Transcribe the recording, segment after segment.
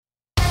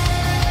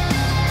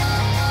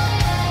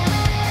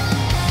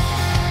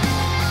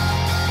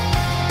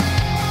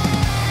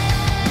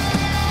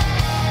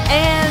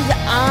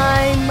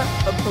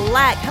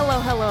Black.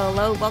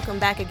 Hello. Welcome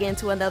back again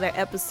to another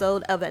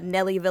episode of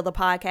Nellyville the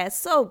podcast.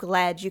 So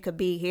glad you could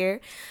be here.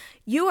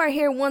 You are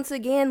here once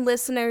again,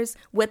 listeners,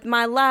 with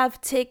my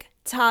live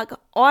TikTok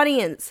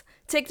audience.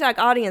 TikTok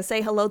audience,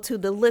 say hello to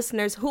the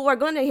listeners who are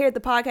going to hear the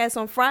podcast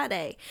on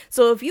Friday.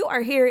 So if you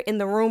are here in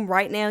the room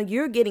right now,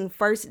 you're getting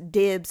first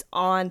dibs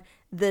on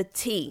the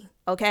tea,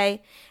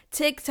 okay?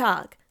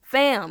 TikTok,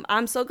 fam,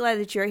 I'm so glad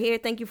that you're here.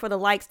 Thank you for the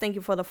likes. Thank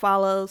you for the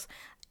follows.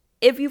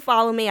 If you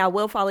follow me, I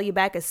will follow you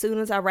back as soon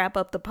as I wrap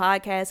up the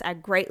podcast. I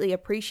greatly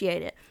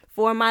appreciate it.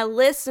 For my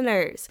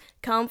listeners,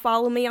 come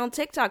follow me on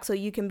TikTok so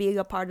you can be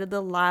a part of the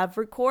live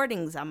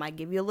recordings. I might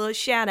give you a little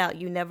shout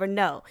out. You never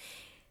know.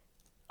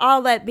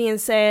 All that being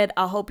said,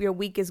 I hope your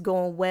week is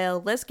going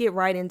well. Let's get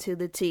right into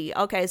the tea.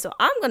 Okay, so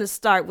I'm going to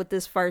start with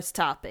this first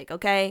topic,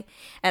 okay?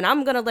 And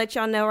I'm going to let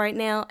y'all know right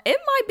now, it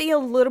might be a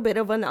little bit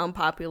of an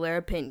unpopular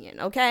opinion,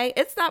 okay?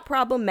 It's not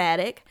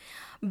problematic,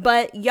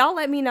 but y'all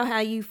let me know how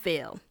you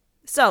feel.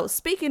 So,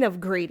 speaking of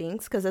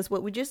greetings, because that's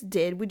what we just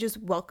did, we just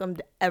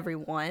welcomed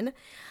everyone.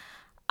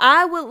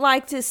 I would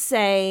like to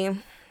say,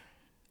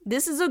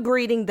 this is a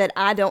greeting that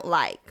I don't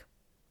like.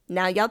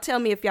 Now, y'all tell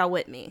me if y'all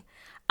with me.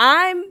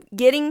 I'm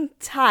getting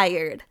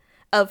tired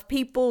of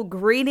people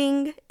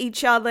greeting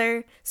each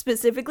other,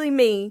 specifically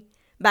me,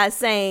 by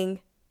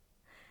saying,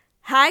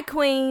 hi,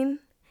 queen,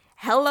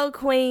 hello,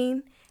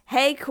 queen,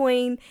 hey,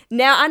 queen.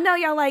 Now, I know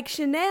y'all like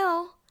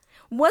Chanel.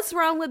 What's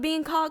wrong with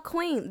being called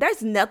queen?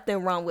 There's nothing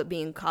wrong with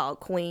being called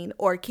queen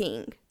or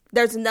king.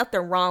 There's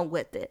nothing wrong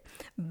with it.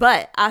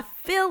 But I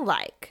feel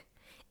like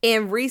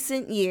in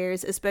recent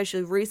years,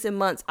 especially recent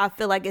months, I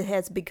feel like it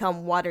has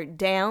become watered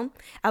down.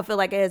 I feel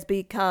like it has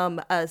become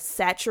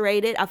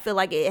saturated. I feel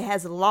like it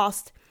has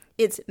lost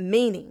its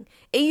meaning.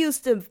 It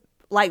used to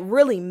like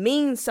really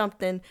mean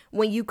something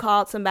when you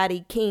called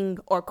somebody king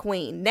or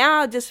queen. Now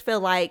I just feel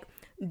like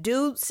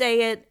dudes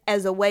say it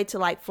as a way to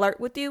like flirt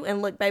with you.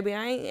 And look, baby,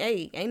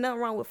 ain't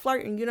nothing wrong with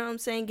flirting. You know what I'm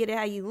saying? Get it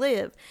how you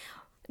live.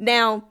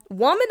 Now,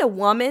 woman to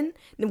woman,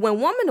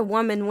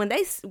 when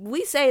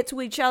we say it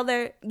to each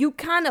other, you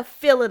kind of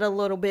feel it a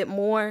little bit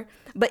more.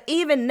 But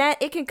even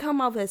that, it can come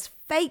off as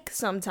fake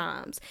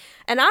sometimes.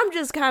 And I'm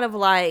just kind of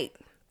like,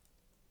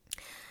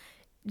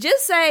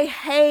 just say,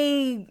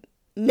 hey,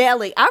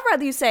 Nelly. I'd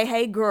rather you say,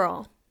 hey,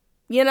 girl.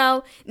 You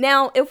know,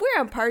 now, if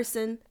we're in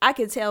person, I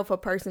can tell if a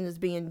person is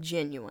being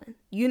genuine.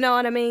 You know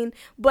what I mean?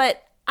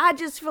 But I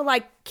just feel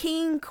like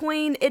king,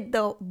 queen,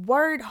 the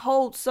word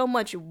holds so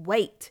much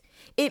weight.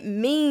 It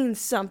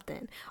means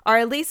something, or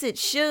at least it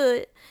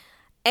should.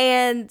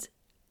 And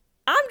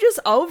I'm just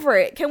over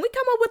it. Can we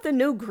come up with a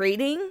new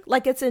greeting?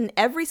 Like it's in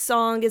every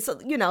song. It's,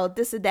 you know,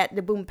 this and that,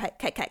 the boom,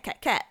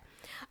 cat.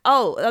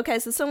 Oh, okay.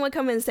 So someone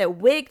come in and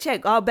said, wig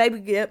check. Oh,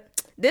 baby,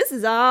 yep. This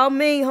is all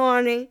me,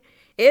 honey.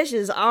 It's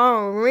just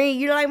all me.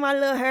 You like my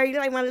little hair? You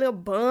like my little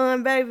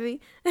bun,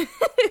 baby?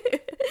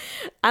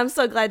 I'm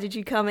so glad that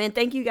you come in.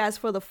 Thank you guys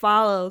for the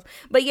follows.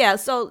 But yeah,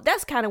 so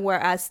that's kind of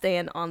where I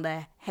stand on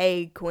the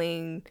hey,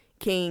 queen,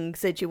 king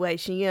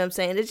situation. You know what I'm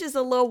saying? It's just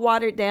a little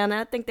watered down.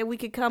 I think that we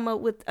could come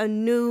up with a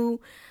new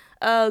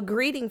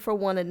greeting for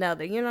one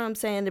another. You know what I'm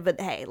saying?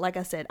 But hey, like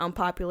I said,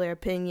 unpopular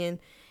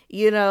opinion.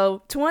 You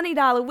know,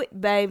 $20 wig,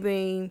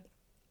 baby.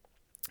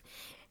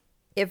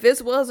 If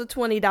this was a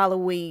 $20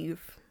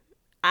 weave,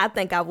 I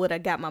think I would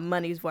have got my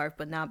money's worth,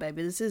 but nah,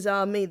 baby, this is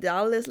all me.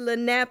 All this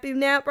little nappy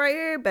nap right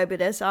here, baby,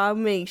 that's all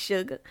me,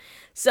 sugar.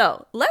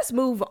 So let's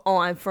move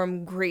on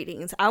from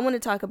greetings. I want to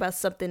talk about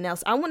something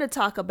else. I want to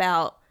talk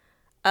about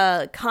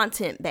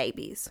content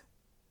babies.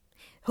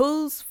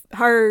 Who's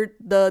heard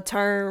the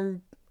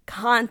term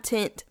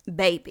content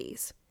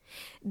babies?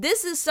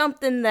 This is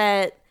something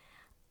that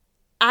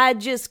I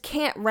just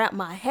can't wrap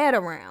my head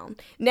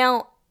around.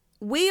 Now,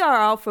 we are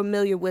all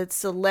familiar with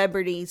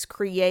celebrities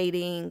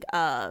creating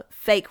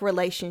fake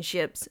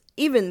relationships,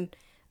 even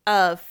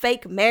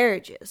fake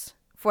marriages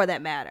for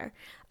that matter.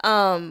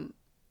 And,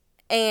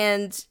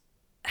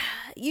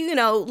 you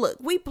know, look,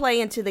 we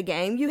play into the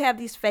game. You have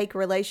these fake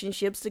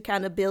relationships to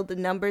kind of build the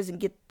numbers and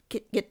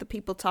get the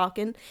people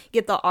talking,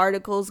 get the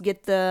articles,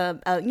 get the,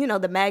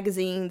 the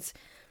magazines.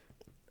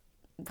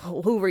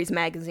 Who reads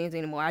magazines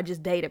anymore? I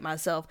just dated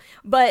myself.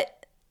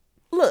 But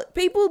look,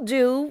 people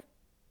do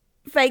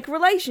fake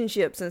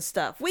relationships and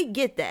stuff. We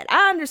get that.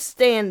 I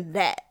understand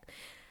that.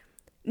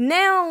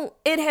 Now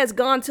it has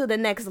gone to the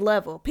next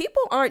level.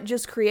 People aren't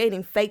just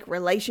creating fake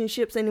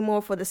relationships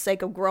anymore for the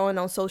sake of growing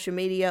on social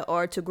media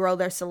or to grow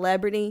their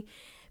celebrity.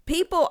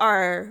 People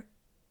are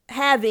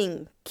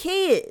having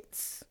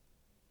kids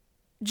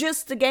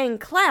just to gain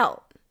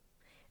clout.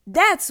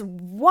 That's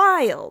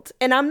wild.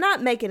 And I'm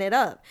not making it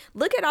up.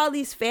 Look at all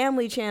these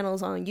family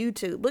channels on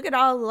YouTube. Look at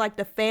all like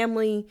the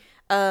family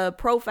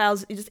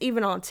profiles, just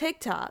even on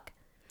TikTok.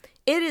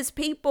 It is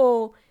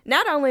people,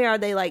 not only are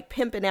they like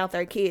pimping out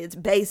their kids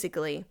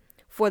basically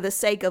for the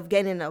sake of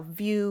getting a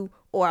view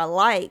or a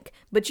like,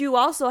 but you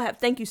also have,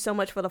 thank you so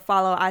much for the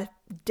follow. I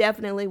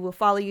definitely will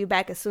follow you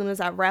back as soon as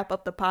I wrap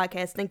up the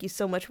podcast. Thank you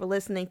so much for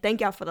listening.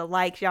 Thank y'all for the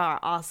likes. Y'all are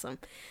awesome.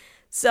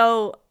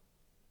 So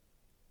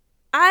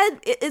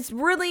it's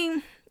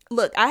really,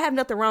 look, I have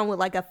nothing wrong with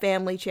like a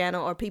family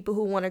channel or people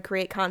who want to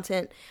create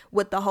content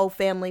with the whole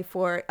family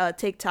for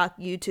TikTok,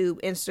 YouTube,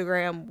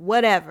 Instagram,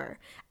 whatever.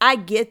 I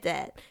get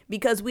that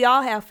because we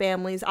all have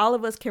families. All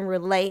of us can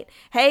relate.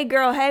 Hey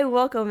girl, hey,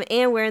 welcome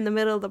in. We're in the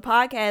middle of the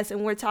podcast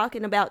and we're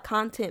talking about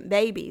content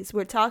babies.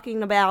 We're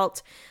talking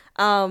about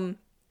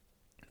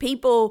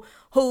people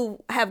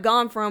who have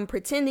gone from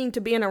pretending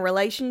to be in a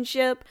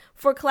relationship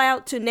for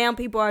clout to now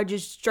people are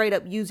just straight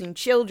up using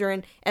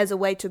children as a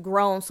way to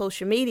grow on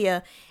social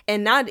media.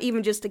 And not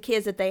even just the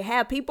kids that they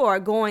have. People are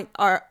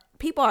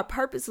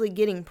purposely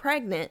getting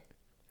pregnant.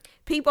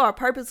 People are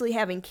purposely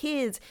having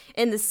kids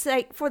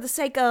for the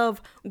sake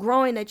of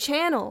growing a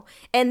channel.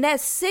 And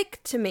that's sick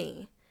to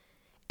me.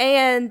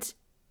 And,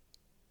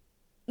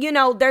 you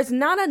know, there's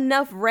not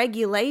enough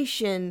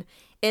regulation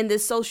in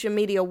this social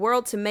media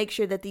world to make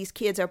sure that these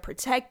kids are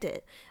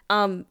protected.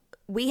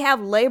 We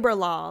have labor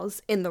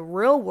laws in the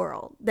real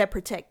world that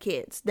protect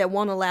kids, that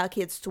won't allow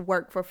kids to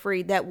work for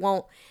free, that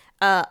won't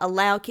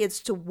allow kids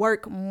to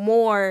work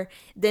more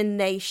than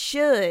they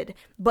should.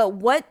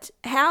 But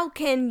how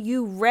can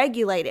you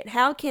regulate it?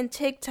 How can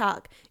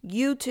TikTok,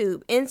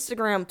 YouTube,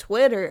 Instagram,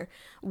 Twitter,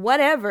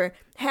 whatever,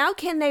 how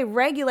can they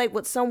regulate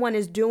what someone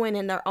is doing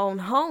in their own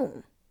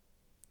home?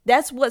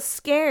 That's what's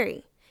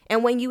scary.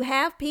 And when you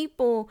have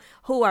people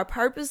who are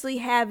purposely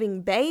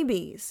having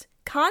babies,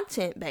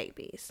 content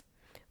babies,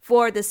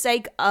 for the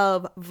sake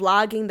of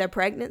vlogging their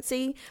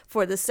pregnancy,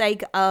 for the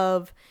sake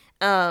of,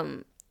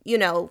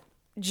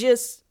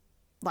 just,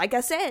 like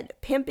I said,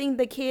 pimping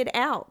the kid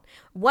out.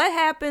 What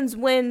happens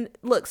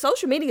look,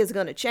 social media is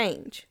going to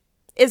change.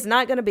 It's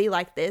not going to be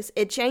like this.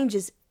 It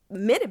changes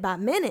minute by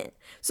minute.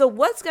 So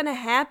what's going to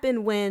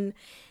happen when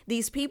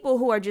these people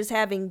who are just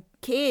having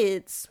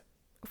kids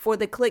for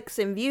the clicks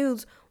and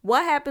views,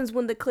 what happens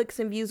when the clicks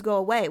and views go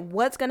away?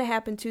 What's going to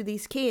happen to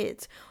these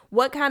kids?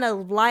 What kind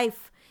of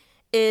life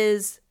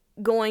is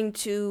going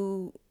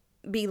to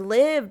be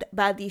lived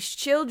by these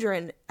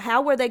children?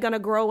 How are they going to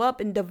grow up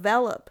and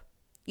develop?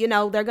 You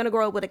know, they're going to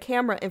grow up with a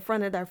camera in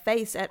front of their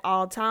face at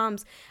all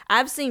times.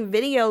 I've seen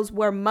videos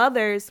where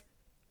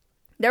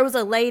there was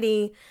a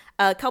lady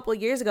a couple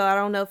of years ago, I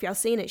don't know if y'all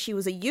seen it, she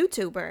was a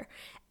YouTuber,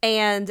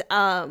 and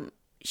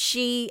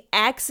she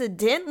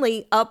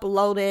accidentally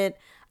uploaded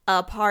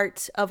a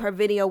part of her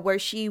video where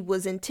she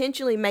was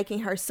intentionally making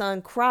her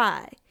son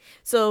cry.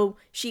 So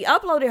she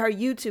uploaded her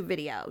YouTube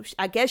video.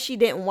 I guess she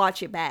didn't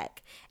watch it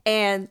back.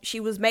 And she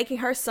was making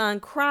her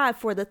son cry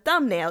for the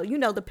thumbnail. You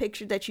know, the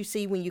picture that you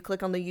see when you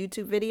click on the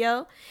YouTube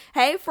video.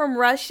 Hey, from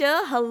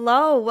Russia.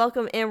 Hello.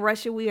 Welcome in,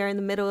 Russia. We are in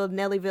the middle of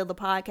Nellyville, the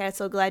podcast.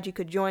 So glad you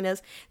could join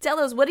us. Tell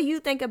us, what do you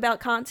think about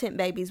content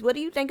babies? What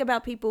do you think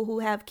about people who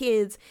have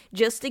kids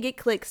just to get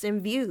clicks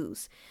and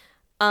views?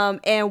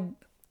 And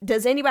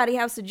does anybody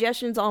have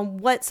suggestions on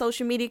what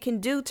social media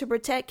can do to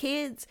protect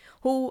kids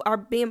who are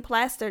being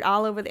plastered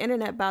all over the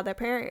internet by their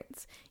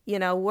parents? You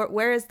know,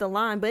 where is the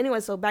line? But anyway,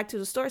 so back to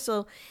the story.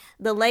 So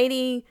the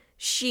lady,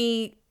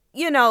 she,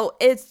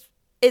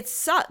 it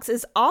sucks.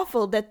 It's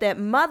awful that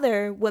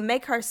mother would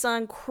make her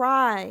son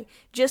cry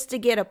just to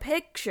get a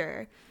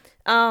picture.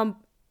 But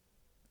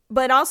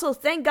also,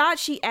 thank God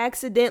she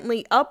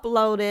accidentally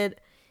uploaded,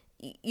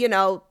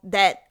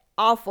 that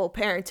awful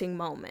parenting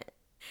moment.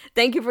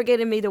 Thank you for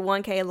getting me to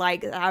 1K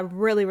likes. I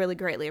really, really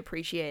greatly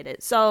appreciate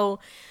it.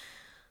 So,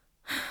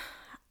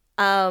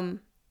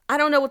 I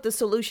don't know what the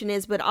solution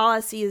is, but all I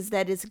see is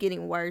that it's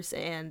getting worse,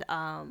 and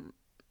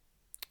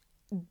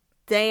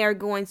they are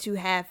going to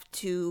have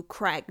to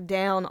crack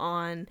down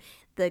on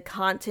the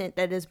content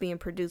that is being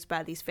produced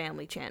by these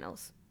family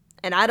channels.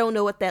 And I don't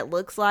know what that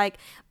looks like,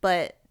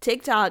 but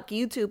TikTok,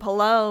 YouTube,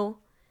 hello.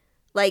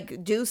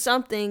 Like, do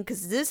something,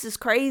 because this is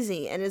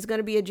crazy, and it's going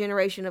to be a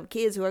generation of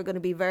kids who are going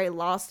to be very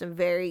lost and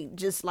very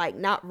just, like,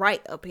 not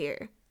right up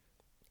here.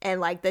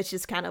 And, like, that's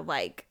just kind of,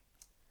 like,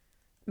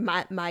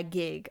 my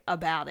gig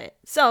about it.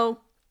 So,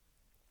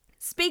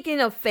 speaking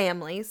of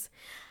families,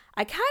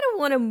 I kind of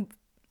want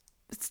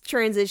to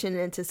transition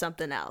into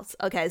something else.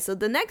 Okay, so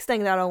the next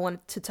thing that I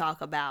want to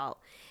talk about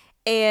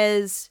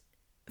is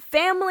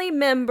family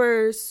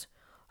members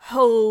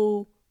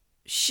who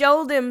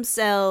show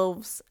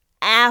themselves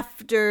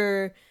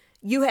after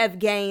you have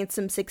gained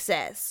some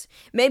success.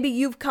 Maybe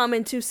you've come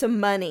into some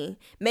money.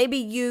 Maybe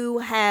you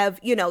have,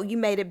 you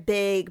made it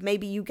big.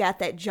 Maybe you got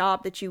that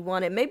job that you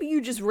wanted. Maybe you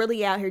just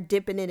really out here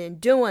dipping it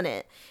and doing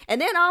it. And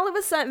then all of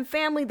a sudden,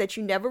 family that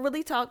you never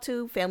really talked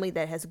to, family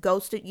that has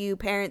ghosted you,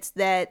 parents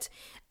that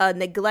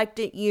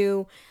neglected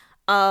you,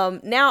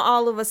 now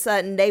all of a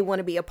sudden they want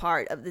to be a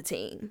part of the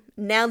team.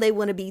 Now they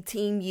want to be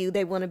team you.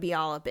 They want to be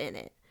all up in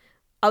it.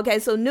 Okay,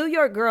 so New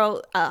York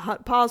Girl,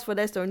 pause for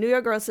that story. New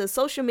York Girl says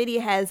social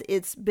media has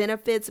its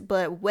benefits,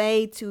 but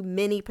way too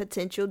many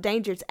potential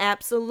dangers.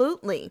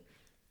 Absolutely.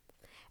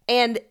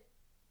 And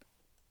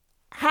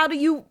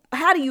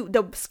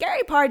the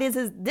scary part is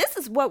this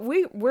is what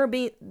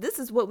this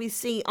is what we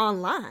see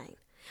online.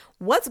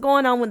 What's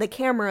going on when the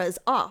camera is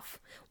off?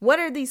 What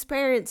are these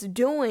parents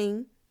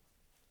doing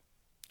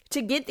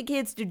to get the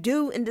kids to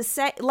do and to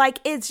say? Like,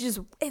 it's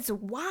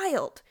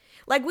wild.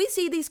 Like, we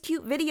see these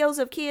cute videos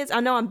of kids.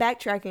 I know I'm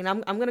backtracking.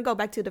 I'm going to go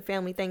back to the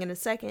family thing in a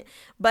second.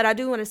 But I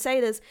do want to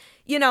say this.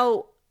 You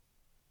know,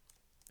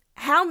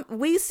 how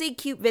we see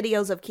cute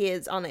videos of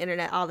kids on the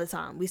internet all the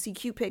time. We see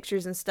cute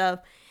pictures and stuff.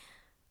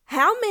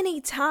 How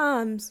many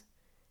times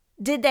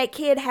did that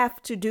kid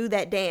have to do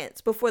that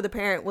dance before the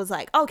parent was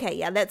like, okay,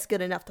 yeah, that's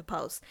good enough to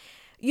post?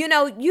 You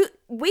know,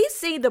 we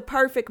see the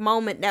perfect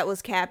moment that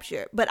was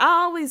captured, but I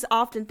always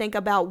often think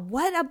about,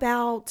 what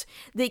about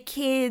the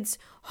kids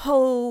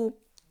who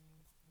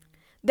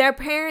their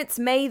parents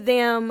made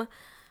them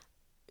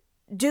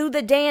do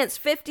the dance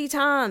 50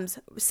 times,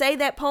 say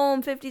that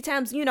poem 50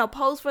 times, you know,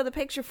 pose for the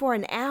picture for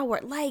an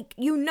hour. Like,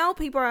 you know,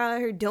 people are out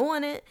here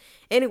doing it.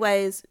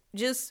 Anyways,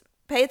 just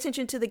pay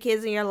attention to the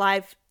kids in your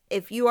life.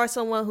 If you are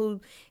someone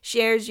who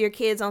shares your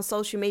kids on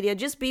social media,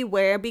 just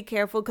beware, be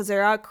careful, because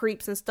there are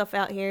creeps and stuff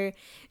out here.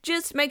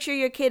 Just make sure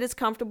your kid is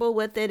comfortable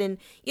with it. And,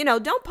 you know,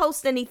 don't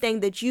post anything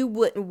that you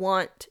wouldn't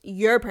want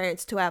your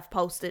parents to have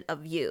posted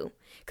of you.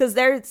 Because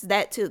there's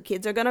that too.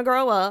 Kids are going to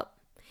grow up,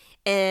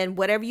 and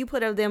whatever you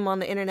put of them on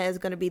the internet is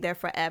going to be there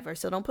forever.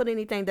 So don't put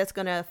anything that's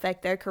going to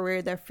affect their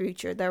career, their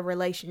future, their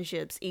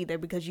relationships either,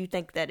 because you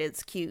think that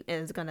it's cute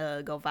and it's going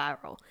to go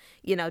viral.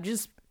 You know,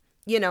 just,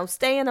 you know,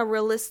 stay in a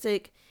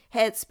realistic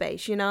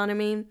headspace, you know what I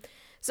mean?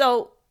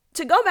 So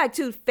to go back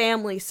to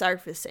family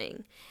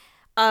surfacing,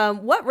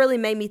 what really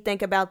made me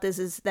think about this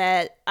is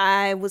that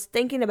I was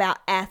thinking about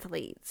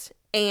athletes,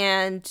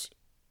 and,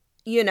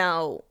 you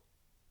know,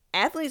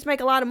 athletes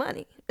make a lot of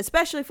money,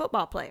 especially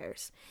football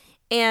players.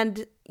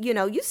 And, you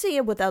know, you see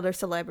it with other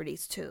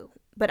celebrities too,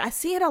 but I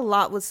see it a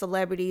lot with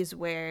celebrities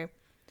where,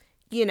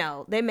 you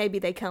know,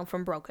 they come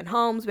from broken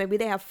homes. Maybe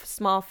they have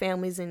small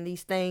families and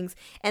these things.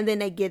 And then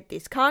they get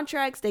these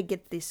contracts. They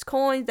get these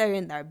coins. They're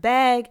in their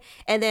bag.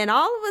 And then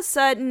all of a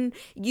sudden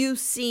you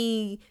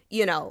see,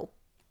 you know,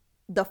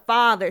 the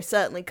father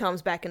suddenly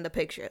comes back in the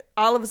picture.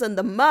 All of a sudden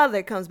the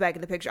mother comes back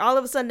in the picture. All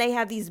of a sudden they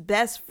have these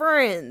best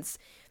friends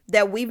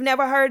that we've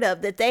never heard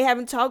of, that they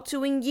haven't talked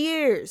to in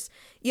years.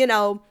 You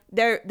know,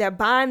 they're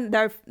buying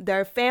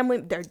their family,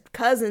 their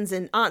cousins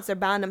and aunts are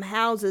buying them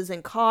houses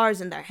and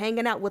cars, and they're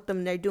hanging out with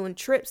them. They're doing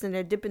trips and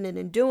they're dipping it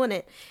and doing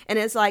it. And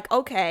it's like,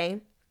 okay,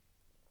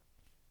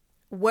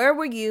 where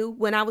were you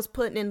when I was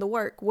putting in the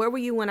work? Where were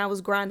you when I was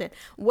grinding?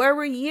 Where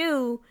were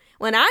you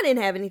when I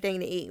didn't have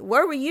anything to eat?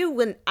 Where were you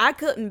when I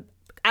could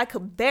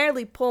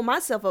barely pull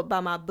myself up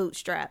by my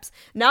bootstraps?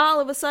 Now all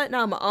of a sudden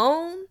I'm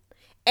on.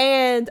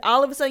 And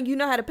all of a sudden, you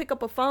know how to pick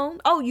up a phone?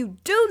 Oh, you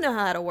do know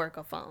how to work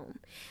a phone.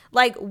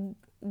 Like,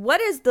 what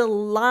is the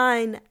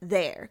line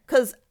there?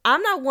 Because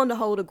I'm not one to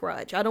hold a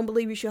grudge. I don't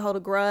believe you should hold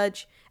a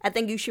grudge. I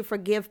think you should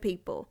forgive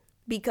people,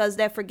 because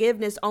that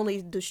forgiveness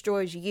only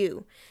destroys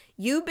you.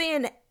 You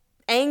being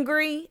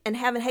angry and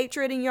having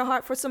hatred in your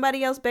heart for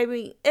somebody else,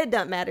 baby, it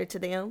doesn't matter to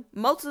them.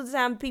 Most of the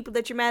time, people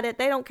that you're mad at,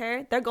 they don't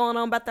care. They're going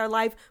on about their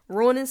life,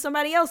 ruining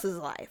somebody else's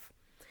life.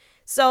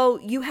 So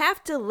you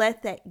have to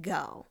let that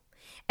go.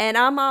 And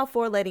I'm all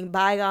for letting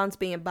bygones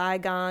being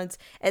bygones,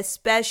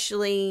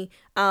 especially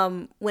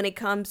when it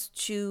comes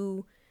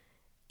to,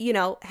 you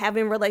know,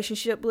 having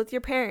relationship with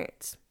your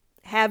parents,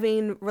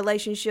 having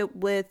relationship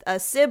with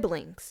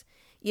siblings.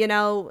 You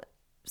know,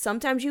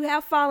 sometimes you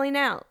have falling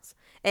outs.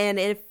 And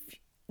if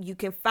you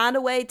can find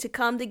a way to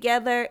come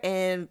together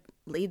and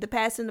leave the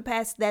past in the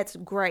past, that's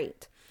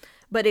great.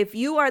 But if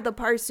you are the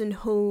person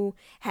who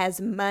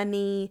has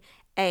money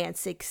and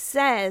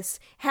success,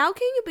 how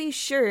can you be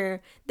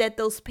sure that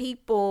those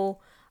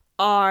people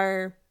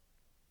are,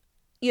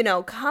 you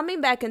know, coming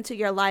back into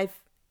your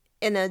life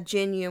in a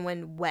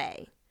genuine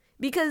way?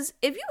 Because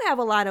if you have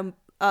a lot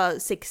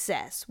of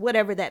success,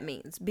 whatever that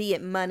means, be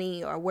it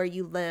money or where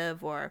you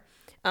live, or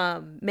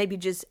maybe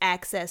just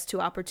access to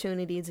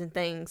opportunities and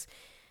things,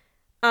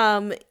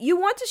 you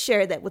want to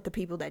share that with the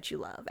people that you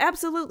love.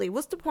 Absolutely.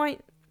 What's the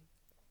point?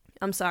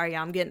 I'm sorry,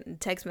 I'm getting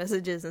text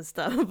messages and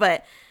stuff,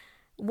 but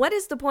what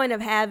is the point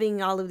of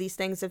having all of these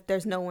things if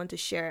there's no one to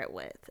share it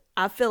with?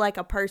 I feel like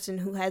a person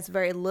who has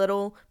very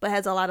little but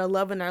has a lot of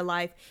love in their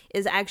life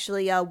is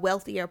actually a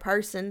wealthier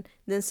person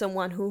than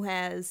someone who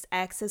has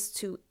access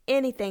to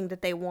anything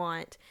that they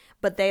want,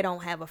 but they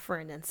don't have a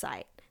friend in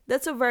sight.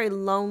 That's a very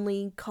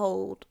lonely,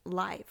 cold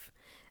life.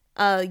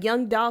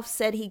 Young Dolph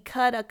said he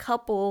cut a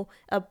couple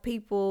of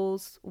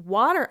people's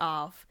water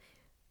off,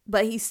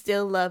 but he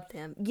still loved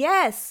them.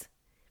 Yes,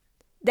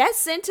 that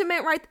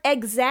sentiment right,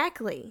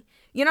 exactly.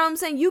 You know what I'm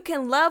saying? You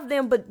can love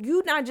them, but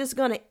you're not just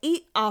going to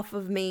eat off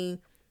of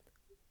me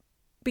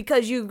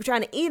because you're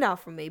trying to eat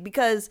off of me,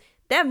 because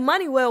that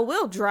money well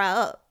will dry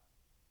up,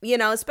 you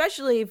know,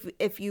 especially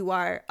if you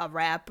are a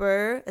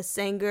rapper, a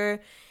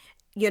singer,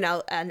 you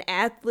know, an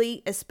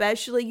athlete,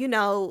 especially, you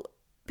know,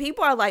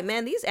 people are like,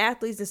 man, these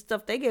athletes and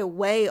stuff, they get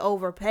way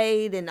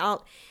overpaid and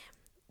all.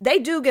 They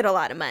do get a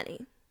lot of money,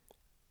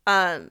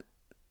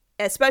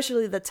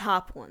 especially the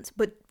top ones.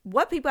 But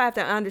what people have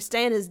to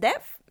understand is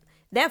that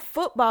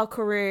football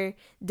career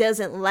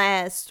doesn't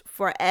last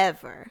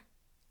forever.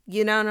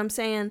 You know what I'm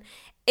saying?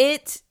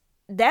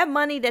 That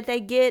money that they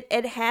get,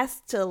 it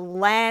has to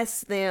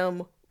last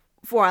them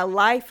for a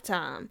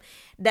lifetime.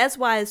 That's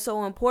why it's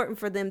so important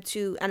for them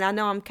to, and I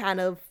know I'm kind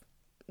of,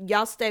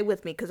 y'all stay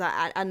with me because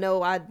I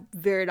know I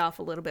veered off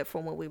a little bit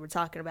from what we were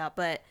talking about,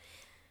 but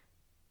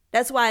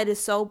that's why it is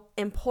so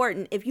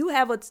important. If you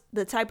have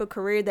the type of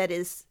career that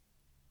is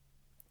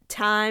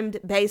timed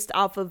based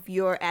off of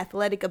your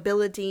athletic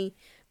ability,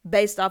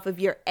 based off of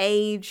your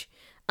age,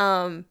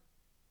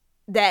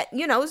 that,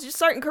 it's just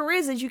certain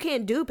careers that you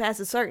can't do past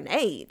a certain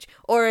age,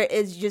 or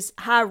it's just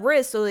high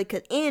risk, so it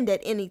could end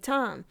at any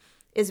time.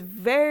 It's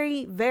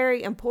very,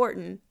 very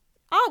important.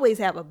 Always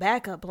have a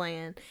backup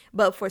plan,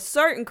 but for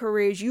certain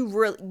careers,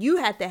 you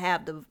have to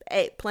have the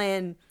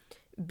plan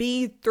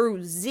B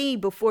through Z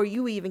before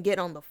you even get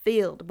on the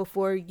field,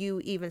 before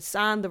you even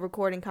sign the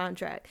recording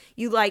contract.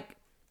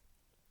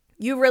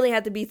 You really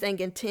have to be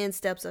thinking 10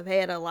 steps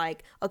ahead of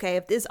like, okay,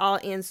 if this all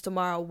ends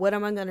tomorrow, what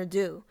am I going to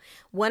do?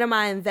 What am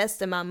I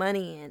investing my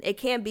money in? It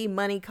can't be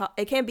money.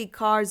 It can't be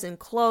cars and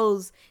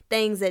clothes,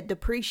 things that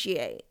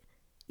depreciate,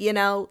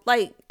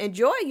 like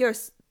enjoy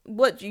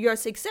your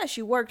success.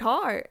 You worked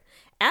hard.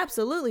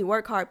 Absolutely.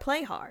 Work hard,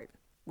 play hard.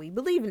 We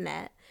believe in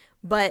that.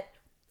 But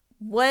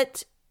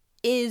what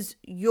is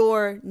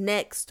your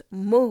next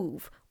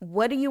move?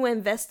 What are you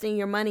investing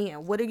your money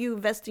in? What are you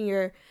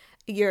investing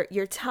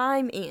your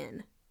time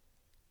in?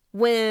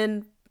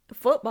 When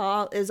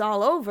football is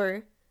all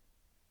over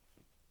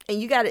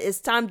and it's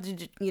time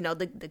to,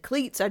 the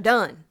cleats are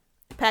done.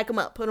 Pack them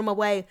up, put them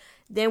away.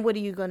 Then what are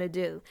you going to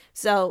do?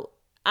 So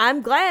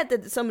I'm glad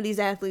that some of these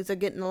athletes are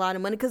getting a lot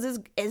of money because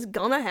it's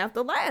going to have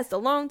to last a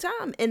long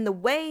time. And the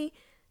way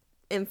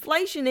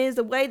inflation is,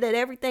 the way that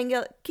everything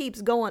else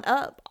keeps going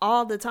up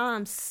all the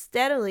time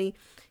steadily.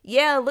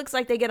 Yeah, it looks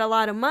like they get a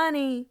lot of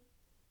money,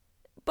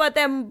 but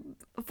then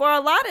for a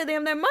lot of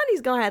them, their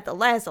money's going to have to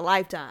last a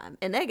lifetime.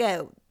 And they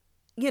got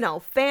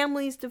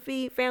families to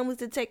feed, families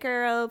to take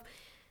care of.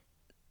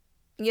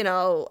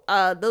 Millions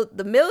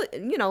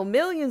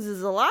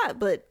is a lot,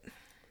 but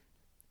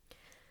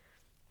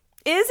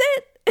is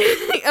it?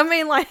 I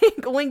mean,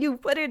 like when you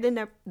put it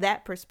in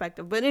that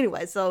perspective. But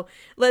anyway, so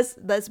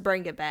let's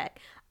bring it back.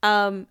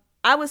 I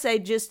would say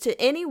just to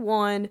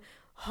anyone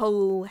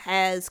who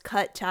has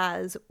cut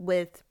ties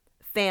with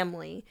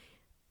family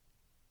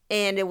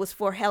and it was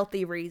for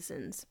healthy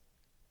reasons.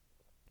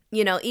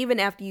 Even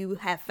after you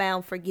have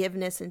found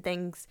forgiveness and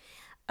things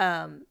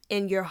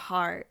in your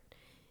heart,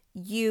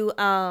 you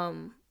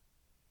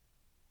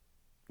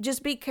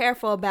just be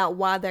careful about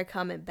why they're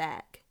coming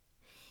back.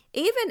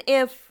 Even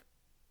if,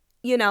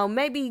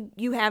 maybe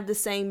you have the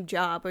same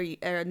job or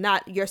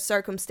not, your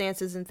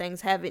circumstances and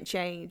things haven't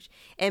changed.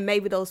 And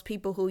maybe those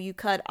people who you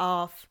cut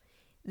off,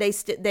 they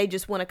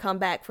just want to come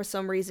back for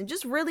some reason.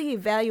 Just really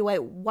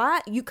evaluate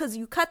why because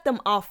you cut them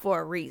off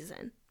for a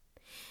reason.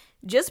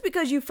 Just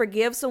because you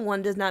forgive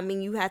someone does not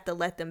mean you have to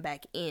let them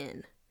back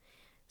in.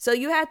 So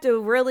you have to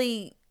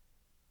really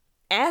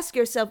ask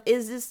yourself,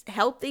 is this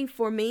healthy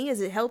for me? Is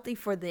it healthy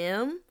for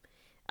them?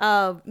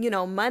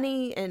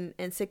 Money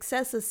and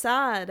success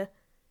aside,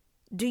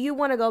 do you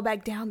want to go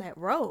back down that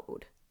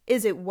road?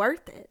 Is it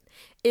worth it?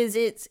 Is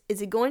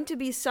it going to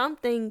be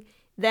something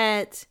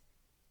that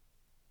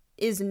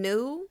is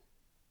new?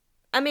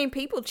 I mean,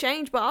 people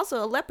change, but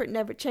also a leopard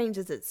never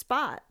changes its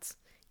spots.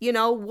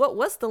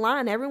 What's the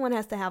line? Everyone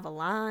has to have a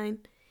line.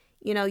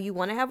 You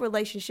want to have a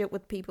relationship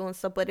with people and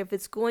stuff, but if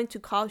it's going to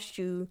cost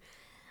you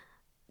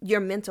your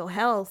mental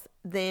health,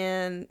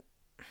 then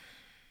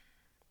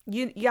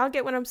y'all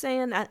get what I'm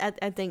saying? I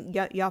think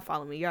y'all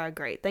follow me. Y'all are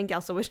great. Thank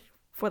y'all so much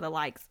for the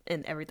likes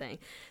and everything.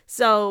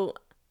 So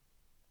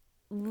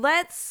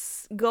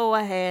let's go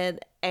ahead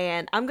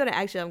and I'm going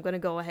to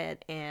go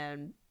ahead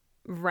and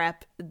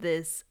wrap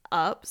this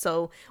up.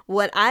 So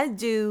what I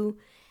do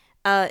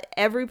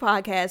every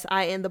podcast,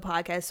 I end the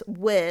podcast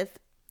with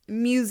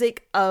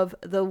music of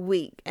the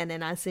week, and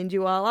then I send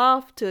you all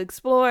off to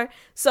explore.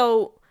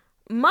 So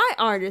my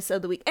artist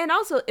of the week, and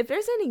also if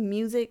there's any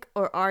music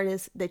or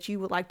artists that you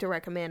would like to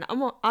recommend,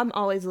 I'm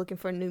always looking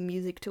for new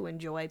music to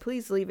enjoy.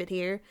 Please leave it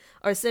here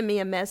or send me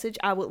a message.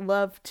 I would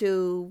love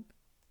to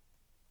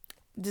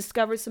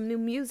discover some new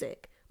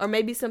music or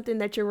maybe something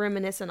that you're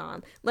reminiscing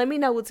on. Let me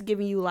know what's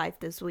giving you life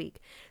this week.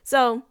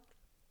 So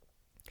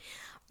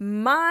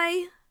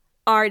my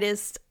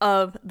artist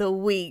of the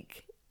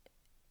week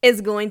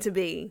is going to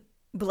be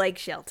Blake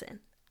Shelton.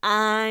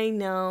 I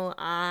know.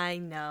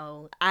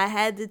 I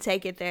had to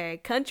take it there.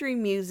 Country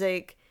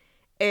music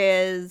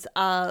is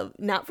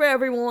not for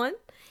everyone.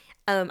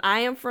 I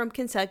am from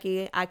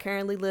Kentucky. I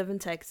currently live in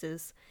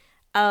Texas.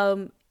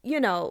 Look,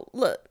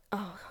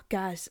 oh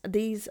gosh,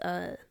 these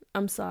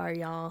I'm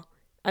sorry, y'all.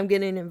 I'm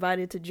getting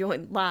invited to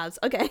join lives.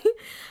 Okay.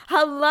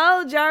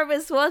 Hello,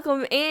 Jarvis.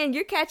 Welcome in.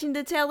 You're catching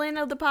the tail end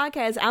of the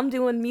podcast. I'm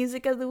doing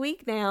music of the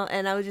week now.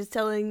 And I was just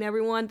telling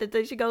everyone that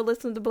they should go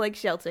listen to Blake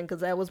Shelton because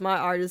that was my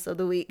artist of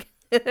the week.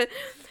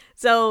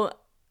 So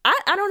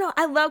I don't know.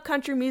 I love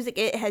country music.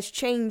 It has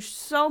changed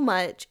so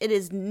much. It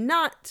is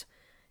not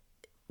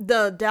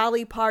the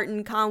Dolly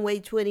Parton, Conway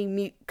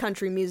Twitty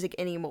country music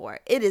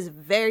anymore. It is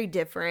very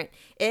different.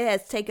 It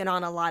has taken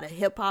on a lot of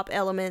hip hop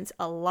elements,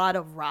 a lot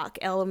of rock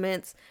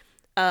elements.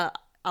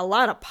 a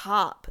lot of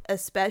pop,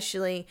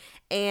 especially.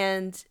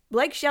 And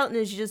Blake Shelton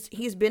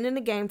he's been in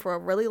the game for a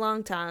really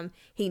long time.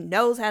 He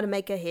knows how to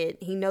make a hit.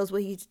 He knows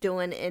what he's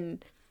doing.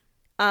 And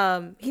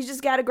he's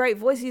just got a great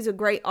voice. He's a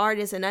great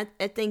artist. And I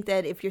think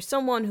that if you're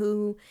someone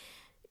who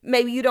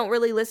maybe you don't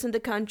really listen to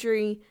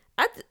country,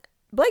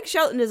 Blake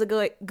Shelton is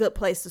a good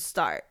place to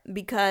start,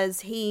 because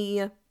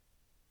he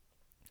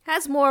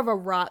has more of a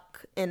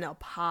rock and a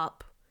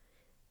pop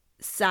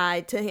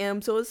side to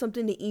him. So it's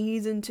something to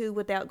ease into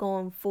without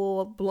going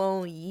full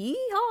blown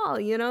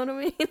yeehaw, you know what I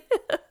mean?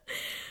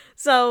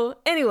 So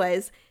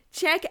anyways,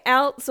 check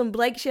out some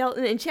Blake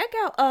Shelton, and check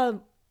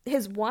out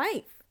his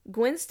wife,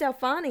 Gwen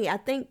Stefani. I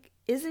think,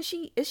 is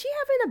she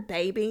having a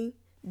baby?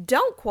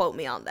 Don't quote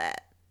me on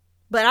that.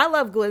 But I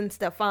love Gwen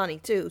Stefani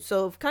too.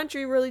 So if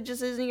country really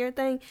just isn't your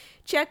thing,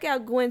 check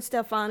out Gwen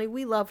Stefani.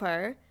 We love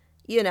her.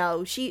 You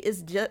know, she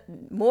is just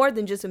more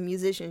than just a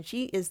musician.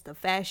 She is the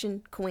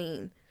fashion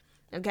queen.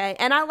 Okay.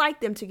 And I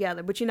like them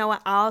together. But you know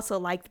what? I also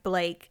liked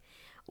Blake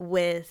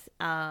with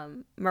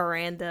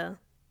Miranda.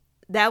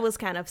 That was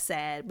kind of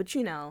sad. But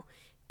you know,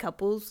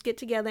 couples get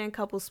together and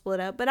couples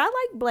split up. But I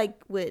like Blake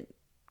with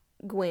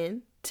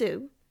Gwen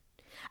too.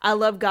 I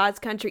love God's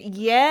Country.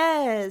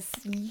 Yes.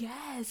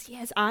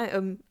 I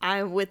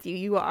am with you.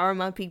 You are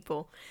my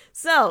people.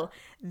 So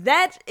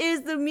that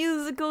is the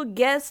musical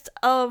guest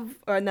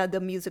not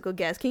the musical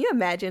guest. Can you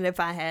imagine if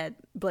I had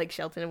Blake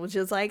Shelton? It was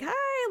just like,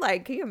 hi,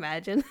 like, can you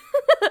imagine?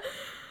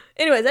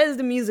 Anyways, that is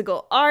the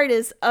musical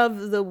artist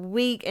of the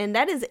week. And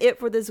that is it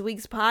for this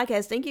week's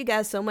podcast. Thank you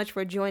guys so much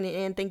for joining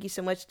in. Thank you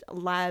so much,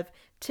 live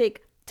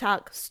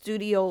TikTok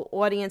studio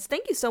audience.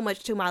 Thank you so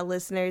much to my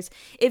listeners.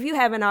 If you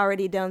haven't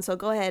already done so,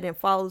 go ahead and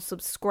follow,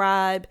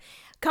 subscribe.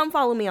 Come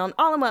follow me on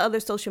all of my other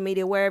social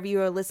media, wherever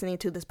you are listening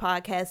to this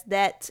podcast.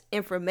 That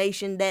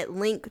information, that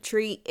link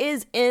tree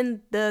is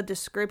in the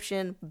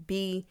description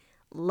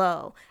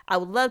below. I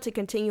would love to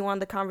continue on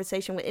the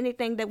conversation with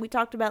anything that we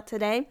talked about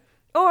today.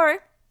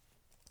 Or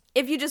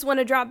if you just want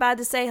to drop by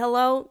to say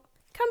hello,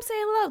 come say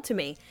hello to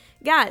me.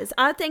 Guys,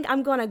 I think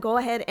I'm going to go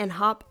ahead and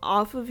hop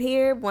off of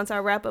here once I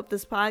wrap up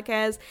this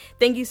podcast.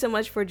 Thank you so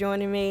much for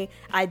joining me.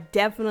 I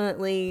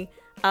definitely,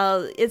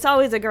 it's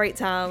always a great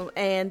time.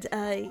 And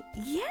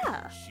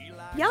yeah,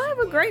 y'all have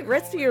a great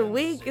rest of your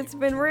week. It's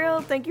been real.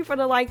 Thank you for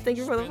the like. Thank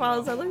you for the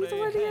follows. I love you so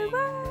much.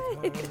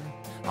 Bye.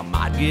 I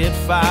might get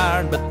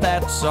fired, but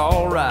that's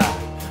all right.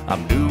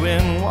 I'm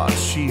doing what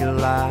she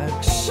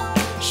likes.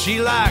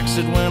 She likes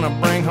it when I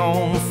bring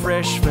home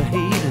fresh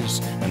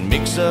fajitas and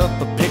mix up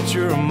a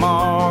pitcher of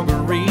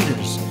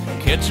margaritas.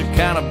 Catch a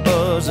kind of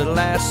buzz that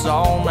lasts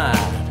all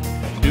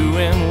night,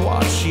 doing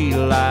what she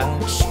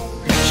likes.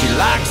 She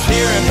likes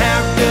hearing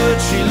how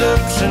good she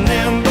looks in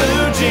them